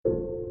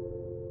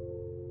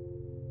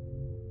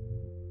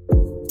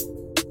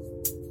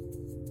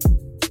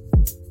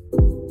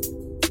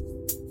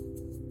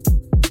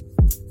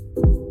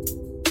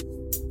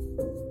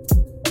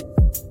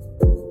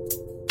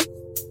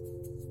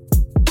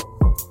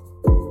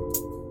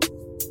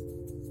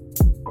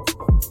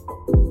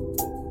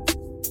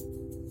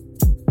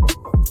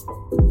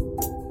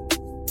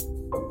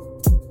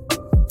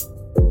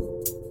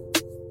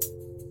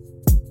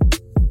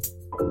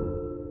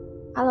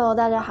Hello，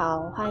大家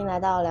好，欢迎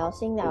来到聊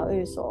心疗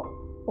愈所，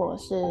我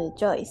是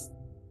Joyce。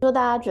说大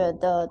家觉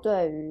得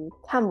对于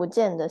看不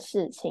见的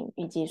事情，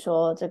以及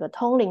说这个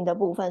通灵的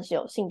部分是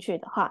有兴趣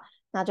的话，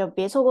那就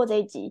别错过这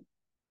一集。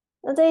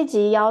那这一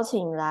集邀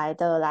请来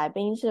的来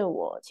宾是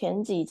我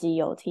前几集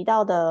有提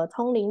到的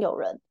通灵友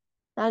人。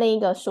那另一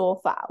个说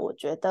法，我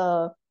觉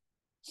得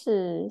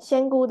是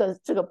仙姑的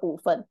这个部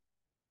分。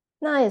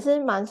那也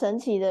是蛮神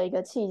奇的一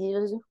个契机，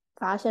就是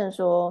发现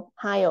说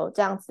他有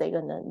这样子的一个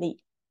能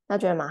力，那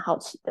觉得蛮好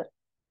奇的。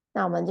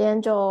那我们今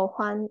天就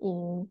欢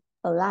迎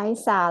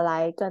Eliza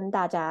来跟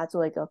大家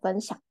做一个分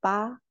享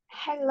吧。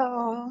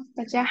Hello，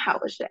大家好，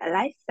我是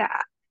Eliza，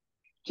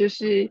就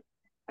是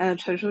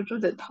传说中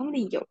的通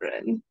灵友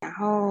人。然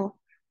后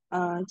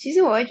其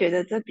实我会觉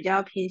得这比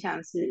较偏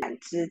向是感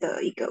知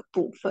的一个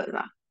部分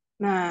啦。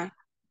那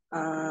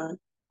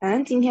反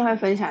正今天会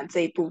分享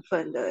这一部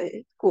分的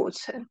过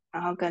程，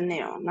然后跟内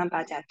容让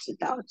大家知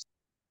道。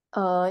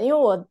因为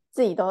我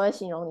自己都会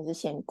形容你是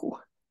仙姑，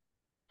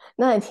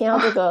那你听到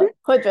这个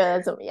会觉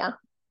得怎么样？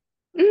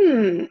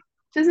嗯，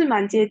就是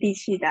蛮接地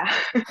气的啊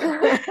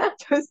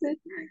就是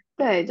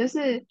对，就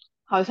是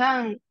好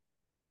像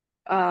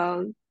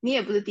你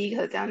也不是第一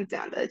个这样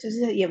讲的，就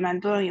是也蛮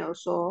多人有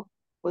说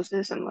我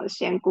是什么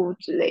仙姑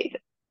之类的，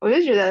我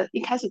就觉得一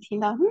开始听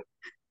到，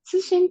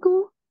是仙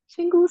姑，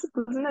仙姑是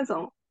不是那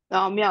种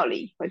然后庙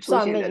里会出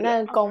算现的人吗？命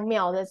那个宫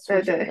庙在出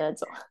对对现的那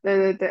种，对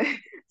对对，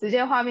直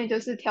接画面就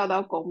是跳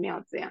到宫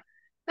庙这样，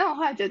但我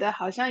后来觉得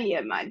好像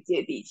也蛮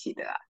接地气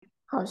的啦，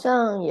好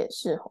像也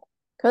是吼。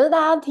可是大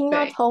家听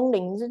到对。通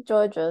灵就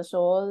会觉得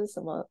说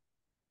什么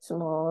什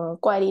么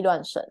怪力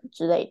乱神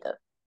之类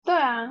的，对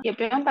啊，也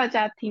不用大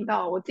家听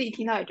到，我自己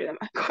听到也觉得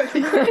蛮怪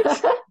的。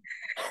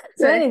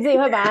所以对你自己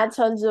会把它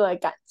称之为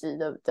感知，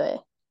对不对？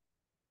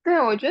对，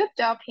我觉得比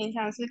较偏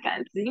向是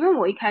感知，因为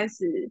我一开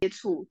始接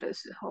触的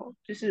时候，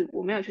就是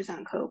我没有去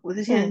上课，我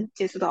是先嗯，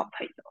接触到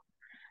朋友，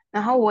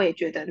然后我也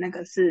觉得那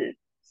个是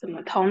什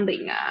么通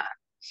灵啊、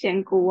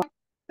仙姑啊，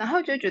然后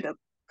就觉得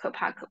可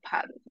怕可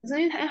怕的，就是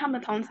因为他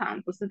们通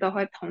常不是都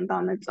会通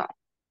到那种，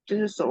就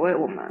是所谓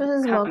我们就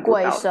是什看么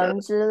鬼不到的，神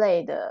之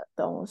类的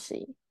东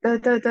西。对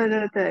对对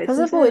对对，可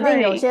是就是不一定，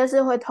有会些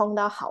是会通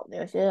到好的，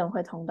有些人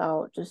会通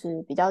到就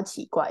是比较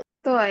奇怪的。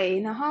对，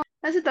然后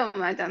但是对我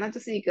们来讲，那就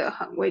是一个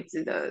很未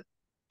知的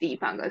地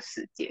方跟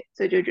世界，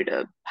所以就觉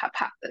得怕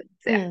怕的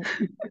这样。嗯，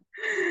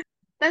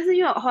但是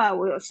因为我后来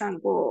我有上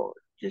过，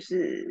就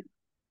是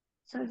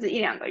算是一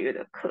两个月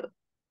的课，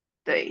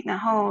对，然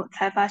后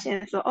才发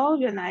现说，哦，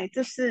原来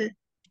这是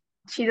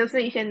其实都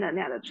是一些能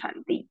量的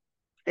传递，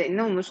对，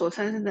那我们所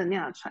称是能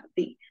量的传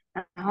递，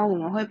然后我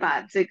们会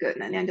把这个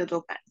能量叫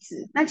做感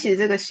知。那其实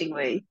这个行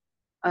为，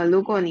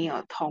如果你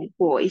有通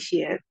过一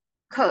些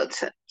课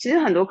程，其实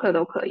很多课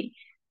都可以，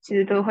其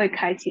实都会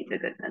开启这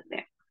个能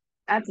量。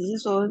啊，只是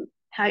说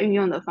它运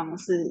用的方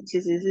式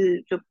其实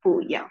是就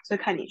不一样，所以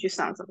看你去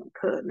上什么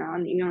课，然后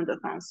你运用的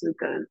方式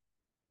跟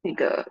那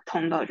个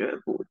通道就会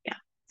不一样。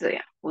这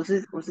样，我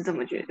是这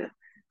么觉得。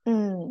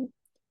嗯，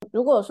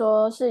如果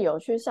说是有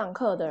去上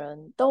课的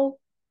人，都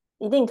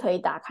一定可以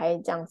打开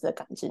这样子的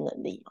感知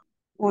能力嘛？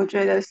我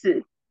觉得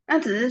是，那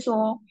只是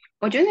说，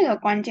我觉得那个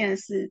关键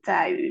是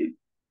在于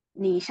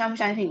你相不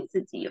相信你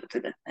自己有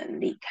这个能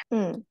力。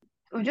嗯，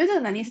我觉得这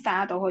个能力是大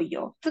家都会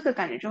有，这个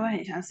感觉就会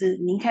很像是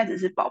你一开始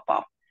是宝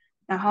宝，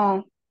然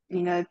后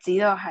你的肌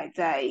肉还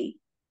在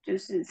就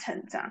是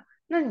成长，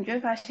那你就会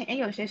发现，哎，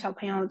有些小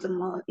朋友怎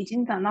么已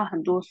经长到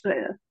很多岁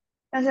了，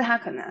但是他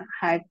可能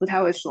还不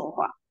太会说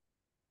话，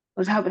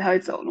或是他不太会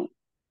走路，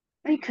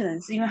那你可能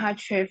是因为他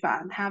缺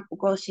乏，他不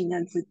够信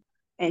任自己，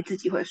哎，自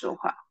己会说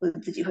话或者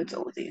自己会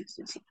走路这件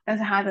事情，但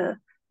是他的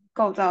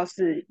构造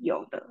是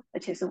有的，而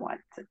且是完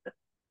整的。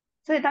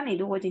所以，当你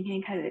如果今天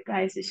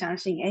开始相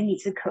信，哎，你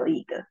是可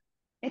以的，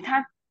哎，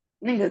他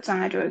那个障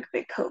碍就会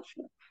被克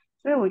服。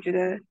所以，我觉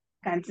得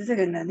感知这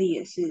个能力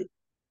也是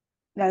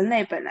人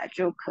类本来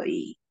就可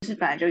以，就是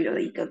本来就有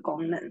的一个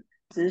功能，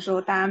只是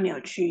说大家没有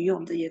去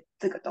用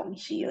这个东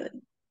西而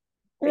已。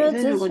对，因为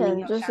所以如果你之前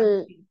有就是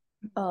相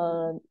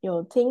信，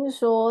有听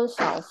说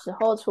小时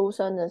候出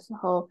生的时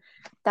候，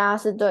大家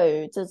是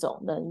对于这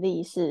种能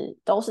力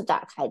都是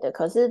打开的，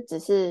可是只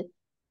是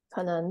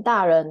可能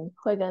大人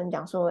会跟你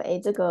讲说，哎，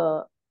这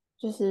个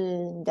就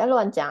是你在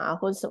乱讲啊，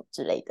或者什么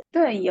之类的。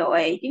对，有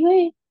诶，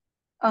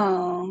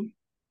嗯，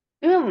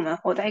因为我们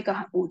活在一个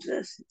很物质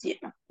的世界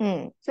嘛。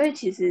嗯，所以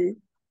其实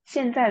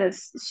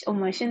我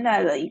们现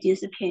在的已经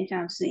是偏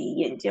向是以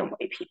眼见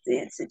为凭这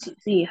件事情，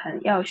是以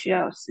很需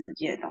要有时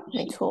间的东西。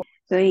没错。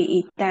所以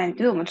一旦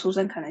就是我们出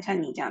生，可能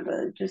像你讲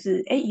的，就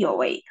是有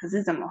可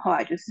是怎么后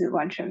来就是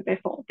完全被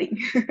否定，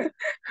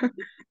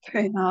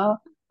对，然后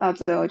到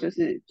最后就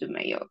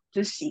没有，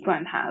就习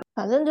惯它了。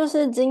反正就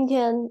是今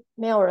天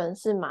没有人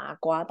是麻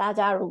瓜，大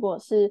家如果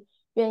是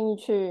愿意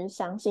去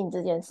相信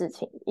这件事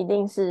情，一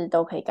定是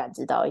都可以感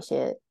知到一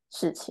些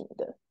事情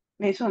的。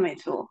没错没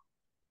错，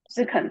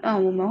是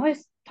我们会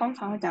通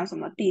常会讲什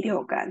么第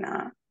六感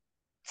啊、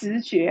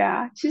直觉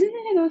啊，其实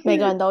那些都是每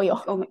个人都有，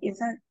我们也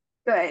算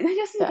对，那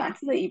就是对啊，感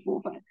知的一部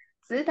分。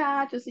只是大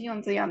家就是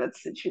用这样的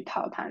词去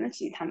套它，那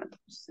其实他们都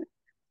是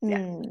这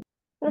样。嗯。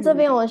那这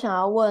边我想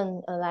要问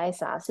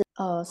Eliza 是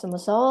什么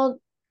时候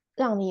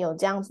让你有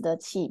这样子的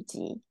契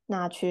机，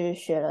那去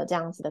学了这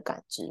样子的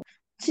感知？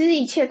其实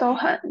一切都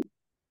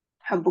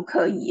很不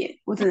刻意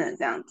耶，我只能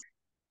这样子。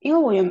因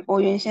为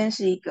我原先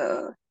是一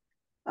个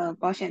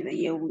保险的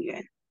业务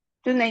员，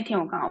就那一天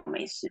我刚好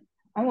没事，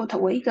然后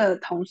我一个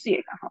同事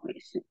也刚好没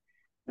事，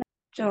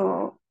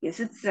就也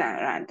是自然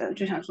而然的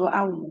就想说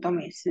啊，我们都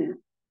没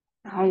事，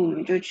然后我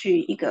们就去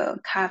一个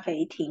咖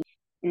啡厅，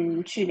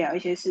去聊一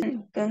些事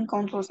跟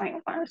工作上有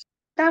关的事。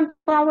但不知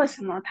道为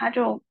什么，他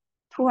就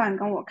突然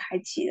跟我开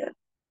启了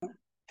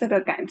这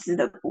个感知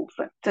的部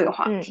分，这个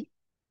话嗯，题。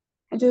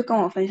他就跟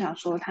我分享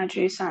说他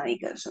去上了一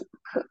个什么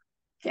课，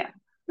这样。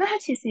那他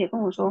其实也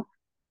跟我说，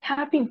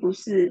他并不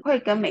是会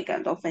跟每个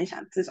人都分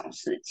享这种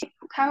事情，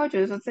他会觉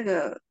得说这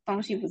个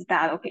东西不是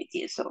大家都可以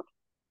接受的。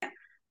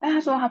但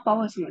他说他不知道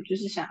为什么就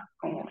是想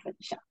跟我分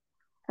享。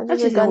他就那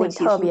其实是跟你我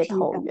起特别初听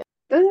到，投缘。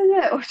对对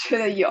对，我觉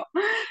得有。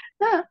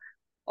那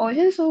我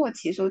先说，我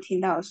起初听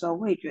到的时候，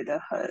我也觉得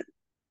很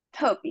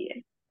特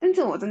别，但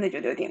是我真的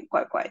觉得有点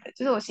怪怪的，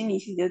就是我心里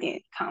其实有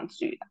点抗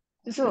拒的，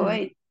就是我嗯，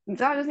会，你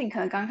知道，就是你可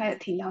能刚开始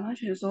听到，他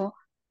觉得说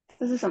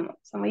这是什么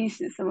意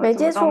思，什么没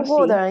接触东西，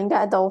过的人应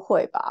该都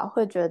会吧，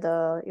会觉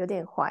得有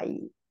点怀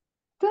疑。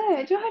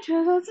对，就会觉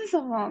得说这什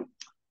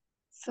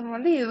么，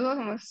例如说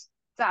什么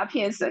诈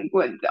骗神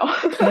棍，你知道吗？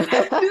就是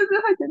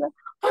会觉得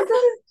哦，这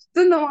是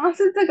真的吗？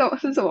是这个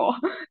是什么？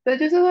对，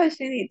就是会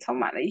心里充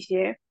满了一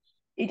些，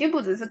已经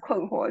不只是困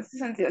惑，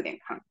甚至有点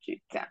抗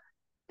拒这样。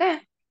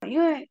但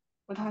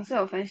我同事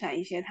有分享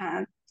一些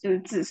他就是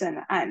自身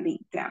的案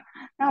例，这样，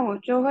那我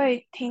就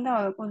会听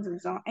到的过程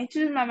中，哎，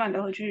就是慢慢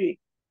的会去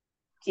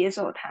接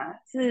受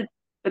他，是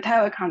不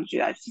太会抗拒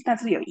啊，就是但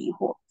是有疑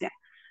惑这样。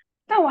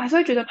但我还是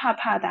会觉得怕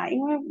怕的啊，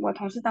因为我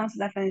同事当时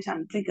在分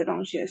享这个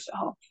东西的时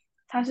候，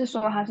他是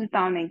说他是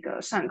到那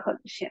个上课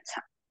的现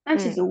场，但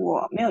其实嗯，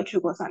我没有去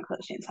过上课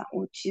的现场，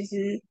我其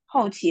实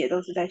后期也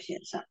都是在线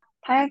上。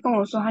他还跟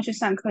我说他去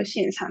上课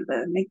现场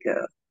的那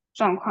个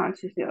状况，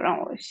其实有让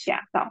我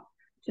吓到，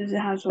就是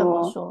他怎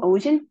么说，说？我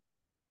先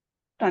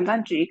短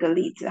暂举一个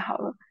例子好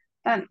了，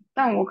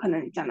但我可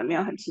能讲的没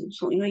有很清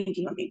楚，因为已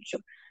经有点久，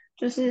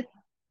就是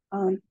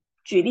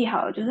举例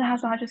好了，就是他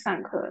说他去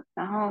上课，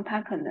然后他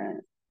可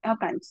能要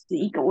感知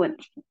一个问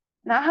题，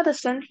然后他的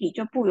身体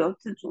就不由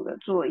自主的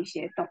做一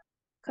些动，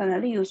可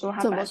能例如说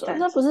他怎么说？本来站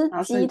着，那不是然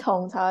后鸡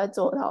同才会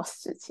做到的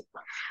事情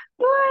吗？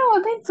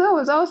对所以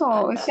我知道为什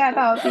么我吓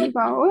到的地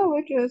方，我有没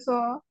有觉得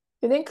说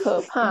有点这是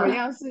可怎么怕。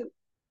样是，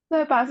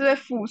对吧？是被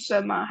附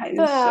身吗？还是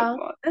对啊，什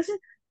么？但是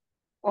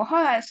我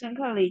后来深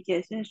刻理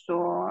解是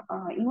说，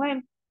因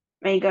为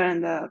每个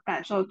人的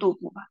感受度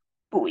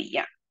不一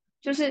样，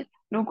就是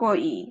如果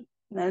以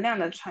能量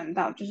的传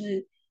导，就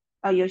是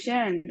有些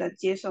人的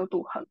接受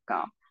度很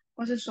高，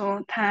或是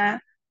说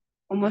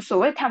我们所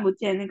谓看不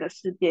见那个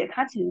世界，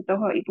它其实都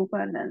会有一部分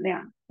的能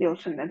量留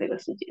存在这个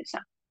世界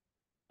上。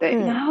对，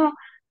然嗯，后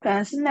可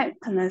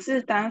能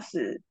是当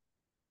时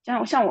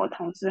像我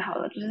同事好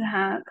了，就是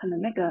他可能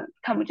那个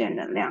看不见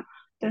的能量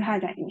对他来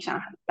讲影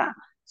响很大，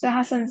所以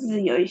他甚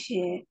至有一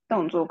些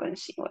动作跟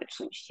行为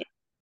出现。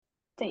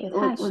对，也我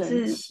太神我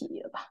是奇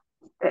了吧，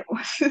对我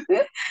是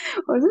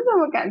我是这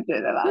么感觉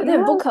的啦。有然后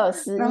点不可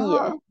思然后议耶。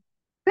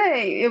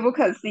对，也不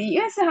可思议，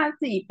因为是他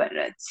自己本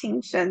人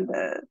亲身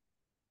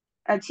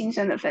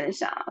的分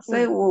享啊，所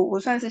以嗯，我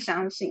算是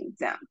相信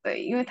这样，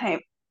对，因为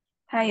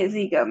他也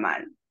是一个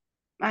蛮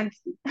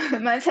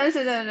蛮诚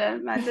实的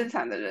人，蛮正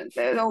常的人，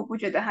对，所以我不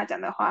觉得他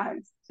讲的话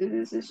就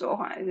是说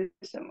谎还是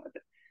什么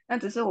的，那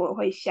只是我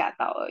会吓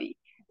到而已，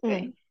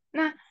对，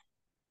嗯，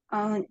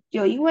那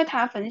有因为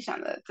他分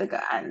享的这个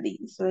案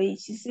例，所以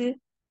其实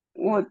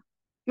我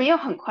没有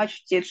很快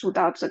去接触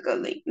到这个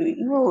领域，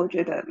因为我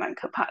觉得蛮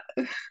可怕的。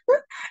就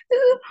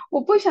是我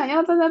不想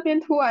要在那边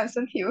突然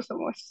身体有什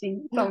么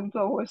新动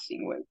作或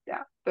行为这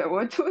样，对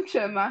我就觉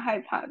得蛮害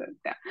怕的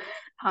这样。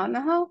好，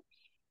然后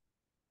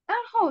但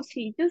后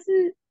期就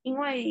是因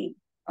为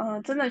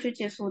真的去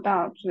接触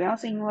到，主要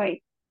是因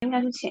为应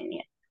该是前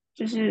年，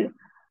就是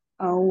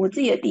我自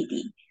己的弟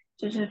弟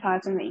就是发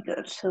生了一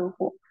个车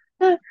祸，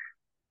那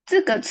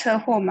这个车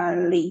祸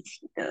蛮离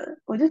奇的，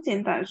我就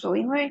简短说，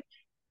因为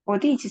我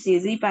弟其实也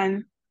是一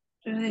般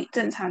就是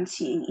正常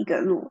骑一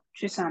个路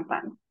去上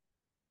班，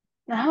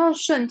然后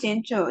瞬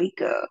间就有一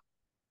个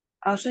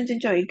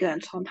人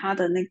从他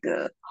的那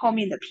个后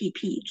面的屁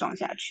屁撞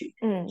下去，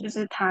就嗯，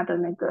是他的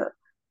那个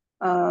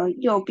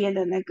右边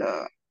的那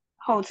个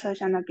后车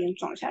厢那边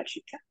撞下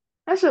去这样。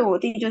但是我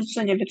弟就是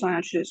瞬间被撞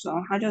下去的时候，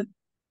他就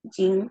已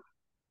经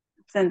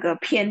整个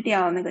偏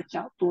掉那个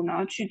角度，然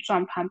后去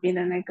撞旁边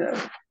的那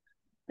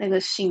个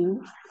新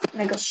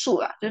那个树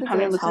啦，就是这真旁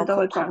边不的超可是都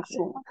会怕的。种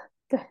树吗？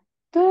对，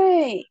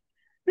对，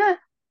那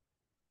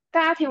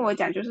大家听我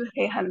讲，就是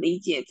可以很理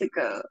解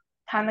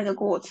他那个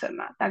过程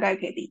嘛，大概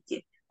可以理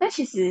解。那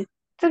其实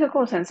这个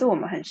过程是我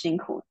们很辛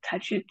苦才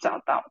去找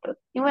到的，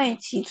因为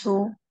起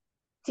初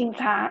警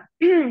察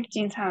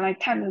警察来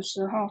看的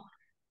时候，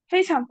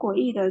非常诡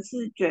异的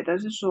是觉得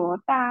是说，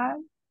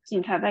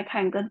警察在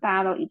看，跟大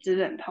家都一致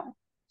认同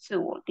是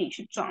我弟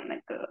去撞那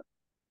个，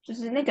就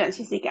是那个人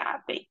其实一个阿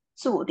伯，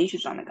是我弟去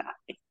撞那个阿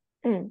伯。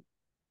嗯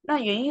那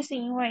原因是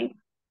因为，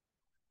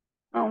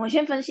我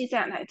先分析这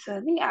两台车，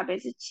那个阿伯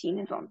是骑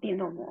那种电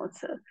动摩托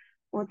车，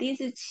我弟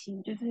是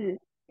骑就是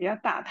比较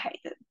大台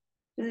的，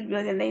就是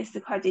有点类似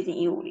快接近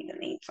150的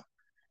那一种。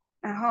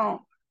然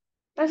后，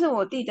但是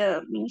我弟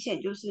的明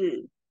显就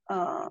是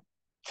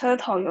车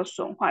头有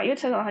损坏，因为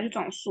车头他去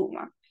撞树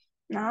嘛，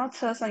然后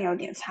车身有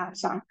点擦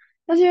伤，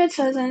但是因为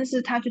车身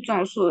是他去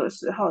撞树的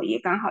时候也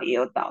刚好也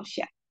有倒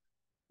下，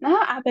然后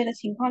阿北的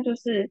情况就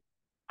是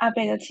阿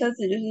北的车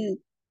子就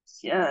是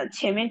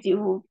前面几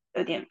乎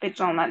有点被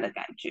撞烂的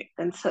感觉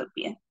跟侧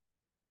边，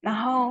然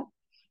后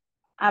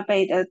阿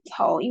北的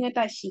头因为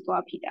戴西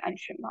瓜皮的安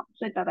全帽，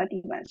所以倒在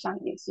地板上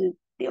也是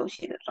流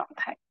血的状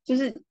态，就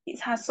是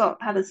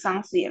他的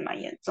伤势也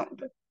蛮严重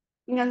的，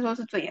应该说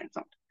是最严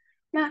重的。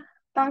那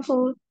当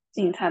初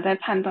警察在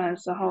判断的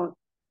时候，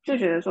就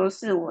觉得说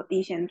是我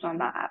弟先撞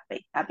到阿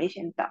北，阿北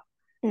先倒，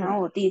然嗯，后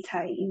我弟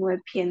才因为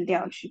偏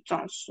掉去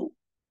撞树，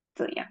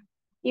这样。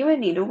因为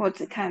你如果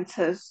只看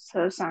车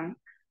伤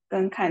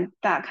跟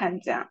大看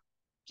这样，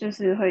就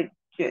是会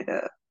觉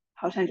得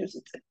好像就是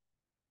这样。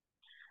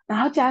然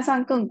后加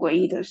上更诡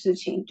异的事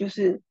情，就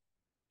是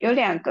有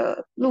2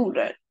个路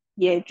人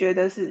也觉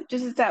得是，就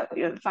是在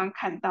远方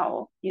看到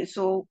哦，也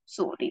说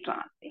是我弟撞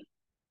阿飞。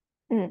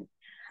嗯，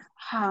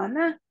好，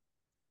那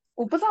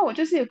我不知道，我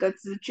就是有个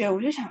直觉，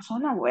我就想说，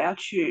那我要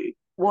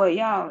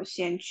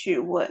先去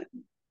问，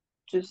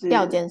就是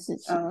调监视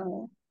器。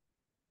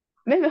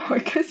没有，我一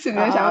开始没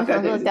有想啊，要调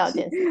我想说调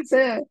监视器，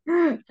监视器。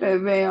对对，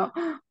没有，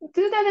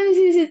就是调监视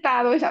器是大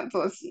家都想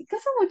做的事，可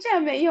是我竟然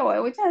没有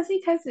我竟然是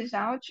一开始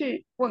想要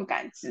去问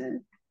感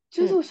知，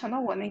就是我嗯想到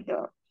我那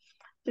个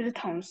就是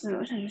同事，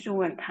我想就去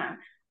问他，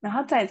然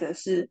后再者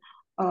是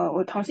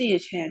我同事以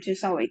前也介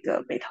绍我一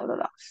个北投的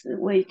老师，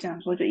我也讲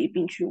说就一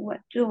并去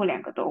问，就是我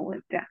2个都问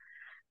这样，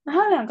然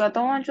后2个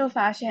都问就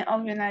发现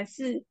哦，原来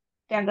是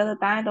2个的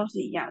答案都是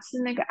一样，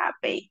是那个阿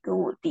北跟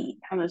我弟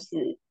他们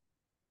是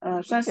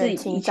算是冤以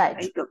亲债主。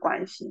前的一个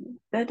关系，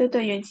对对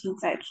对，冤亲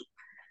债主。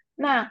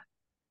那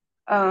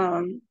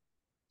嗯，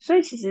所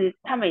以其实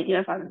他们一定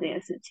会发生这件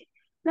事情。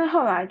那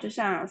后来就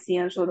像 C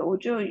N 说的，我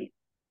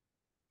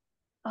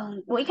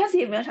一开始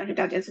也没有想去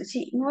调监视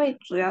器，因为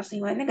主要是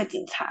因为那个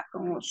警察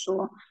跟我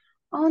说，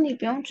哦，你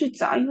不用去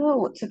找，因为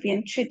我这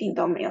边确定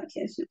都没有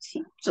监视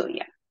器，这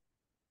样。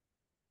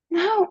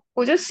然后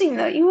我就信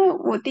了，因为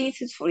我第一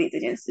次处理这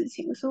件事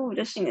情，所以我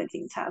就信了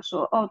警察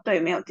说，哦，对，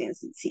没有监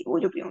视器，我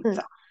就不用嗯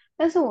找。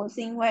但是我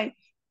是因为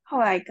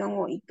后来跟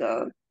我一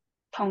个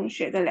同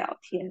学在聊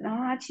天，然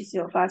后他其实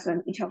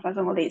以前有发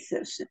生过类似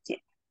的事件，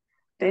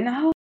对，然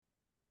后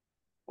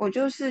我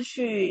就是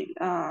去，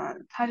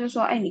他就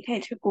说，哎，你可以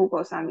去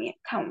Google 上面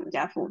看我们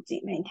家附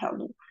近那一条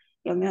路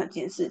有没有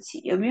监视器，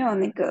有没有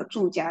那个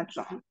住家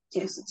装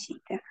监视器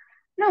这样。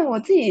那我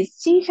自己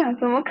心想，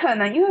怎么可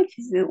能？因为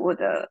其实我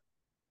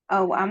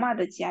阿嬷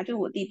的家，就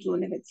我弟住的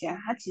那个家，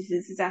它其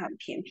实是在很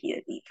偏僻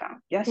的地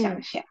方，比较乡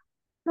嗯，下。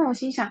那我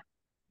心想，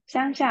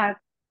乡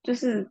下就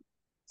是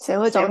谁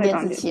会装谁会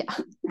监视器啊？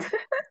装监视器？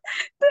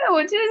对，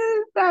我就是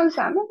这样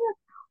想，但是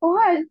我后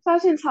来发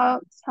现超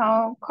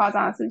夸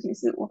张的事情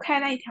是，我开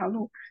那一条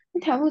路，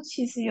那条路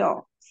其实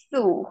有4、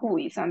5户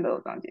以上都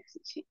有装监视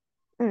器，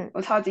嗯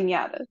我超惊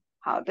讶的。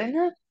好的，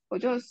那我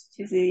就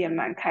其实也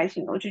蛮开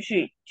心的，我就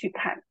去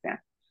看这样。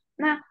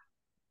那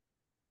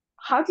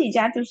好几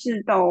家就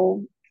是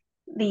都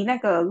离那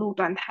个路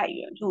段太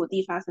远，就我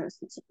弟发生的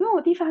事情，因为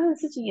我弟发生的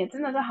事情也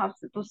真的是好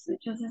死不死，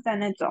就是在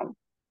那种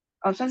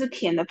算是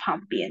田的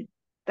旁边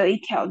的一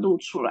条路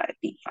出来的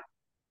地方。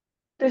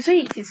对，所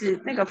以其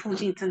实那个附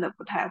近真的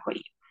不太会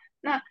有。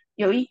那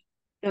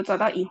有找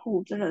到一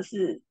户，真的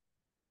是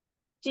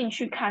进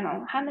去看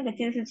哦，他那个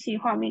监视器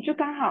画面就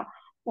刚好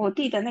我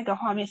弟的那个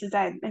画面是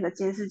在那个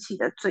监视器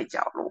的最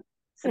角落，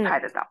是嗯拍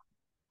得到，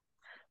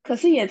可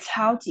是也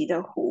超级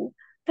的糊。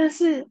但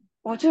是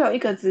我就有一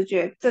个直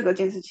觉，这个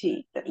监视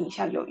器的影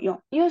像有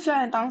用，因为虽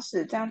然当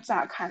时这样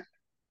乍看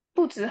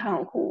不止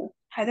很糊，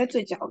还在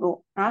最角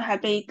落，然后还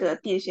被一个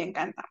电线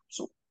杆挡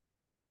住。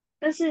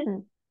但是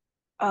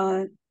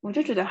嗯我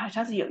就觉得好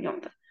像是有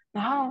用的。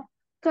然后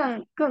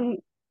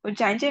我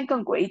讲一件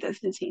更诡异的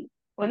事情，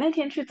我那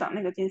天去找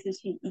那个监视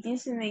器，已经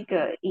是那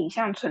个影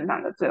像存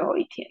档的最后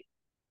一天。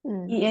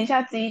嗯，言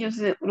下之意就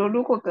是，我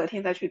如果隔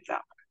天再去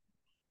找，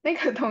那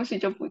个东西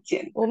就不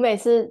见了。我每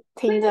次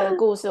听这个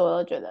故事，我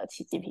都觉得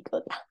起鸡皮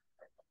疙瘩。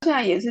现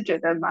在也是觉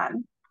得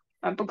蛮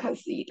不可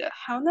思议的。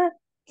好，那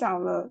找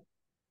了，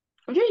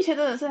我觉得一切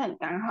真的是很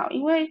刚好，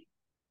因为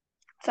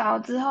找了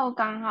之后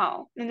刚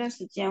好那段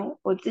时间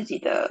我自己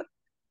的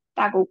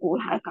大姑姑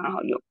她刚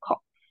好有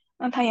空，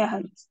那她也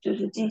很就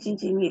是尽心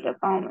尽力的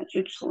帮我们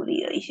去处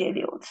理了一些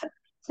流程，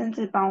甚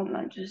至帮我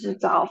们就是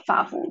找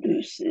法服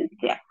律师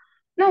这样。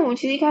那我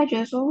其实一开始觉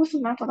得说，为什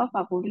么要找到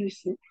法服律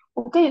师？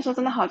我跟你说，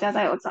真的好家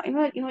在有找，因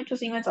为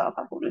找到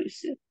法服律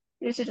师，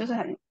律师就是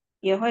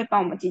也会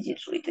帮我们积极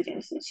处理这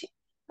件事情，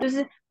就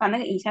是把那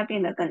个影像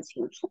变得更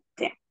清楚，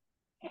这样，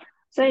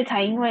所以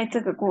才因为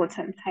这个过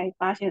程才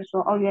发现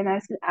说，哦，原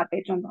来是阿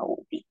北撞到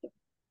我弟的。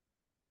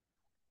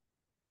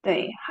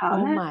对，好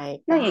，Oh 那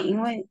my 那也 god！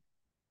因为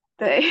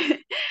对，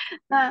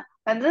那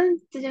反正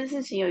这件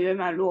事情有圆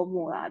满落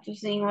幕啦，就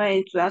是因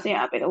为主要是因为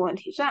阿北的问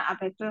题，虽然阿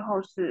北最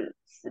后是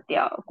死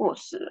掉了，过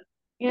世了，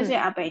因为是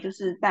阿北就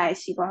是带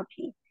西瓜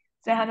皮，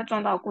所以他在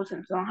撞到的过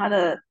程中，他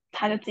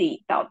就自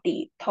己倒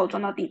地，头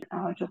撞到地板，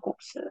然后就过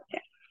世了这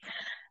样。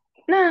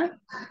那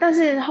但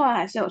是后来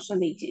还是有顺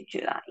利解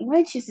决啦，因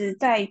为其实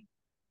在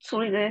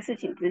处理这件事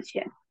情之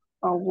前，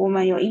我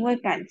们有因为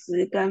感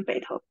知跟北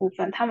投部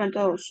分，他们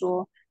都有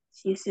说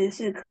其实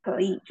是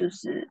可以就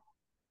是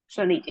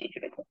顺利解决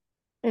的。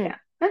这嗯样。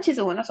但其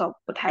实我那时候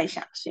不太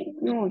相信，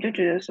因为我就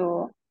觉得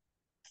说，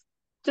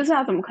就是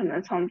他怎么可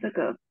能从这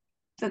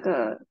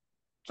个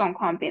状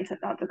况变成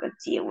到这个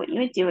结尾？因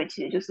为结尾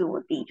其实就是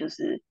我弟就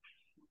是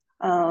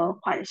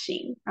缓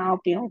刑，然后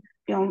不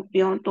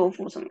用多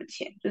付什么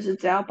钱，就是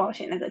只要保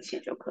险那个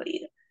钱就可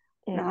以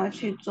了，然嗯。后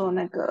去做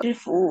那个去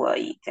服务而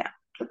已，这样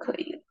就可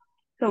以了。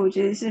所以我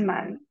觉得是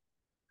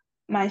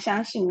蛮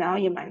相信，然后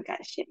也蛮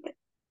感谢的。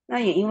那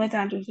也因为这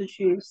样，就是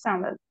去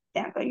上了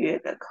2个月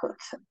的课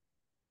程，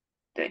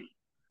对。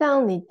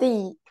像你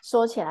弟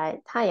说起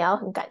来，他也要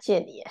很感谢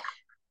你耶，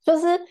就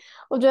是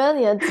我觉得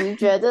你的直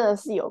觉真的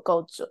是有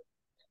够准。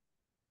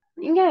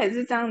应该也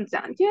是这样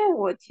讲，因为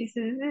我其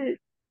实是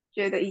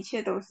觉得一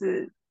切都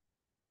是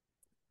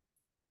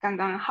刚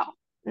刚好，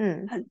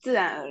嗯，很自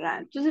然而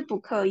然，就是不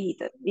刻意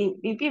的。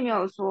你并没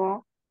有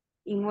说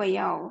因为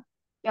要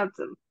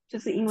怎么，就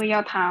是因为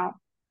要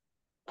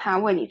他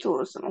为你做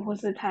了什么，或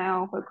是他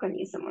要回馈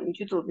你什么，你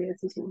去做这些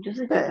事情，你就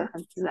是觉得对，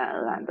很自然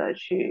而然的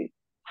去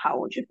好，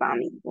我去帮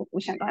你，我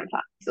想办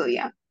法这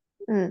样。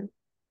嗯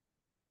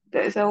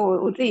对，所以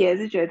我自己也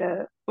是觉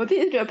得，我自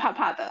己是觉得怕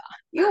怕的啦，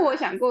因为我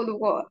想过，如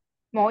果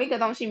某一个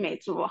东西没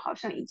做，好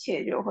像一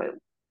切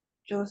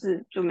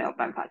就没有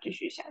办法继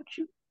续下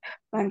去。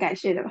蛮感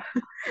谢的吧。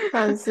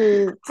算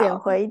是捡好，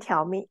回一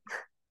条命。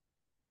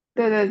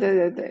对对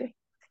对对对，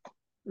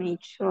没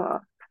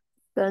错。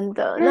真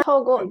的。那那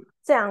透过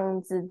这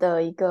样子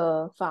的一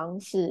个方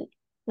式，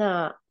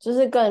那就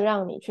是更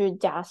让你去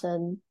加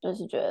深，就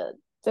是觉得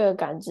这个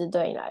感知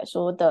对你来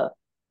说的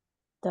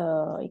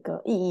一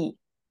个意义。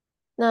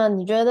那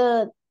你觉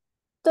得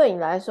对你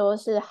来说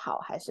是好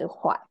还是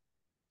坏？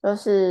就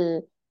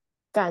是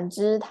感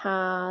知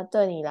它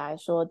对你来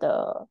说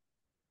的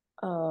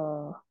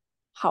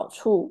好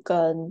处，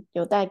跟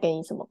有带给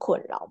你什么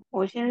困扰吗？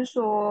我先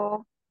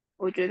说，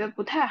我觉得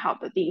不太好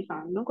的地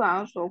方，如果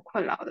要说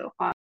困扰的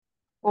话，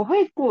我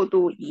会过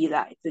度依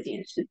赖这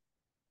件事。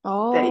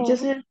对，就哦，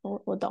是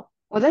我懂。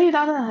我在遇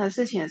到任何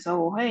事情的时候，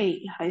我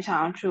会很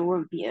想要去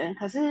问别人，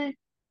可是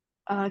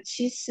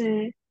其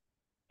实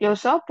有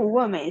时候不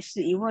问没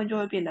事，一问就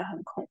会变得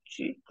很恐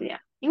惧。这样，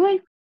因为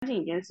相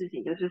信一件事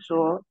情，就是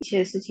说一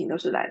切事情都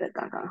是来的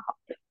刚刚好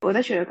的。我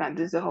在学了感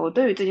知之后，我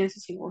对于这件事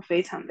情我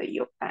非常的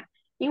有爱，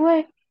因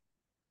为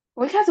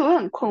我一开始会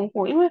很困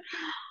惑，因为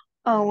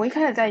我一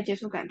开始在接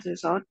触感知的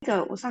时候，那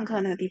个我上课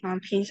的那个地方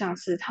偏向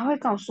是，他会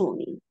告诉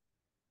你，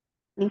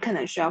你可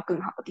能需要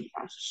更好的地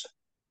方是什么。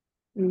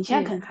你现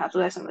在可嗯能卡住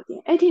在什么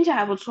点？哎，听起来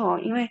还不错哦，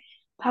因为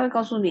他会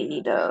告诉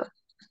你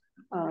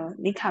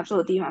你卡住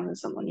的地方是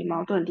什么，你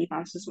矛盾的地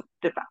方是什么，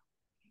对吧？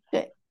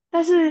对。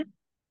但是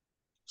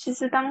其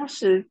实当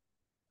时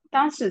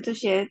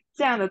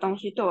这样的东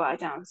西对我来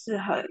讲是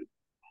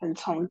很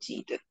冲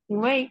击的，因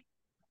为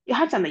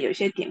他讲的有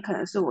些点可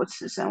能是我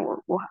此生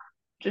我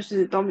就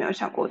是都没有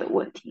想过的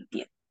问题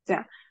点，这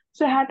样，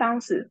所以他当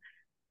指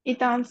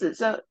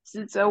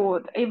责我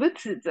的，也不是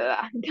指责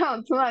啊，你看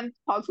我突然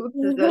跑出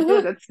指责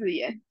这个字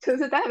眼，就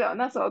是代表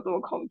那时候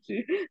多恐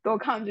惧、多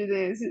抗拒这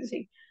件事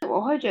情，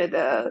我会觉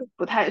得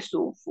不太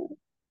舒服。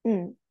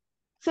嗯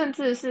甚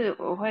至是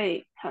我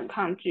会很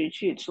抗拒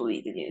去处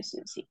理这件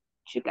事情，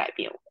去改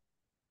变我。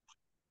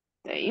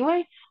对，因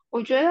为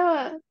我觉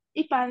得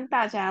一般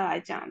大家来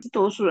讲，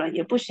多数人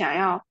也不想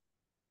要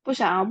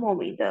莫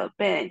名的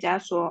被人家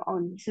说哦，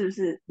你是不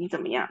是你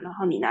怎么样，然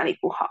后你哪里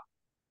不好，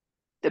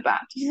对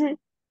吧？就是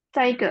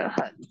在一个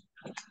很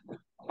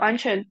完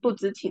全不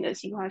知情的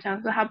情况下，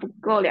是他不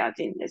够了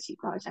解你的情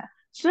况下，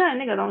虽然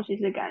那个东西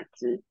是感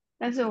知，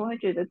但是我会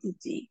觉得自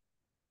己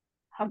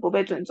很不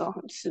被尊重、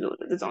很赤裸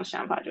的这种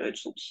想法就会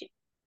出现。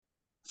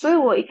所以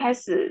我一开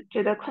始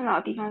觉得困扰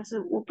的地方是，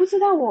我不知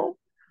道我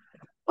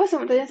为什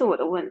么这件是我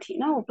的问题，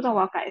那我不知道我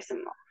要改什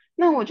么，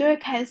那我就会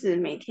开始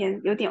每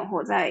天有点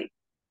活在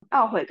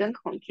懊悔跟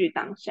恐惧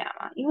当下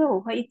嘛，因为我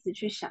会一直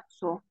去想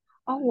说，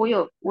哦，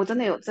我真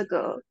的有这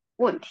个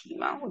问题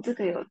吗？我这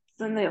个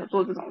真的有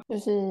做这种，就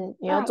是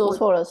你又做那我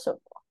错了什么？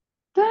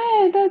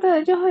对对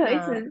对，就会有一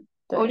那直，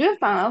我觉对，得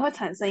反而会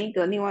产生一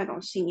个另外一种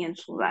信念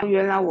出来，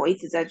原来我一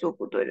直在做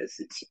不对的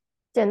事情，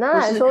简单不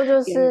是来说就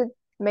原是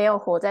没有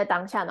活在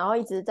当下，然后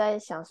一直在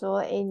想说，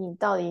哎，你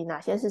到底哪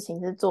些事情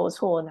是做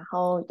错，然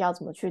后要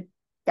怎么去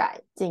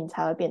改进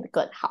才会变得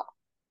更好？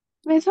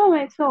没错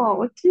没错，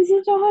我其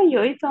实就会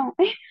有一种，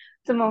哎，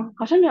怎么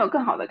好像没有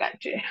更好的感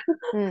觉？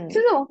就嗯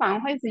是我反而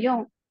会一直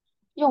用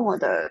我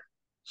的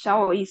小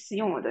我意识，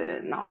用我的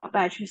脑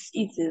袋去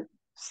一直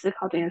思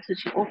考这件事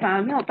情，我反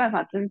而没有办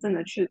法真正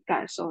的去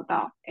感受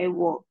到，哎，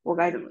我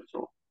该怎么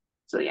做？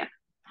这样。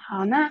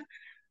好，那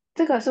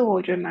这个是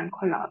我觉得蛮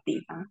困扰的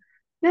地方。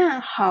那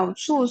好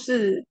处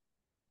是，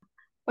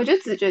我觉得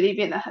直觉力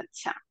变得很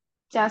强，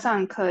加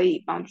上可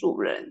以帮助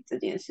人这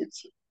件事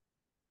情，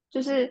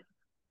就是，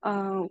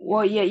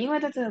我也因为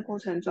在这个过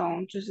程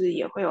中，就是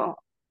也会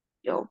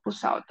有不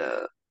少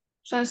的，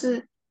算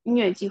是音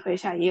乐机会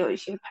下，也有一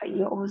些朋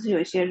友或是有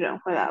一些人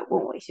会来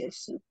问我一些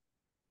事。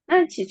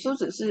那起初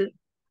只是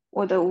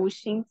我的无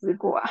心之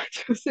过啊，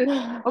就是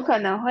我可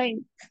能会，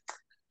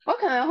我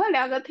可能会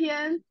聊个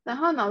天，然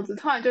后脑子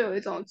突然就有一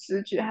种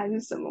直觉还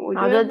是什么，我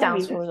然后就会就讲莫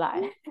名的，出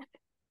来。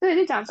对，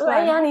就讲出来，说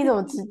哎呀，然后就你怎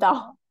么知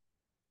道？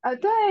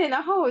对，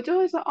然后我就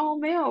会说，哦，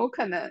没有，我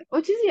可能，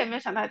我其实也没有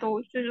想太多，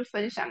我就是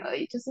分享而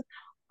已，就是，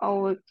哦，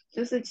我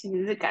就是其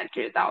实是感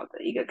觉到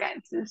的一个感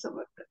知什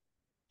么的，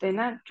对，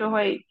那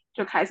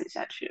就开始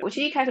下去了。我其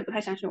实一开始不太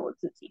相信我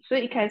自己，所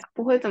以一开始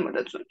不会这么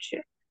的准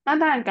确。那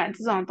当然，感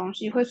知这种东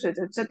西会随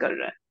着这个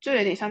人，就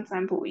有点像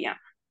占卜一样，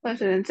会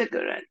随着这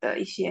个人的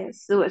一些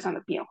思维上的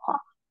变化，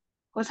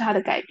或是他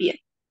的改变，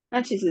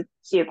那其实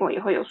结果也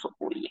会有所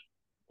不一样。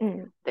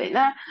嗯，对，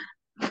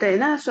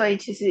那所以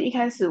其实一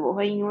开始我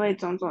会因为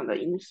种种的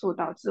因素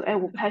导致，哎，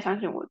我不太相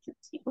信我自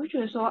己，我就觉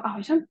得说啊，好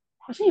像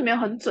也没有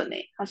很准哎，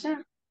好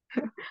像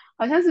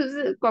好像是不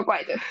是怪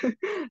怪的？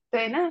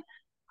对，那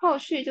后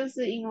续就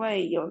是因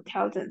为有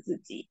调整自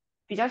己，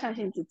比较相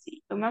信自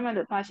己，有慢慢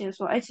的发现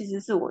说，哎，其实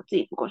是我自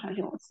己不够相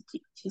信我自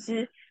己，其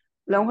实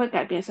人会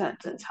改变是很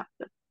正常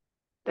的。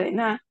对，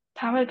那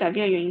他会改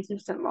变的原因是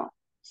什么？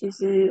其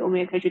实我们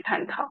也可以去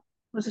探讨，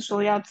或是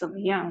说要怎么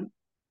样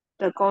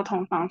的沟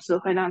通方式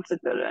会让这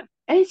个人，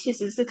哎，其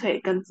实是可以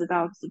更知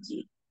道自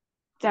己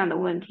这样的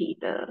问题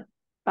的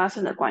发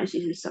生的关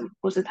系是什么，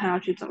或是他要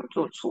去怎么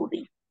做处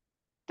理。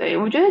对，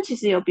我觉得其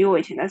实有比我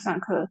以前在上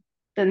课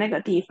的那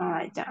个地方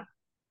来讲，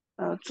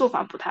做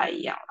法不太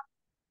一样了。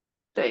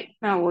对，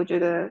那我觉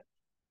得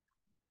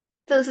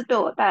这是对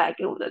我带来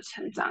给我的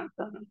成长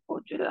跟我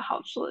觉得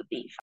好处的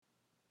地方。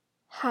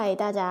嗨，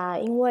大家！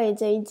因为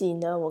这一集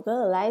呢，我跟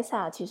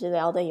Eliza 其实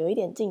聊得有一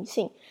点尽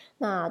兴，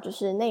那就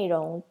是内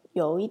容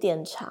有一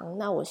点长。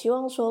那我希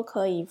望说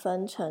可以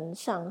分成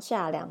上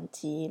下两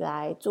集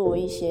来做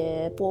一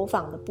些播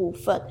放的部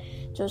分，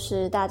就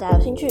是大家有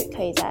兴趣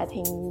可以再来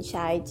听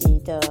下一集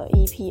的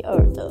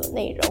EP2的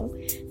内容。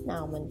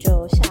那我们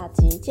就下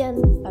集见，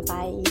拜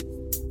拜。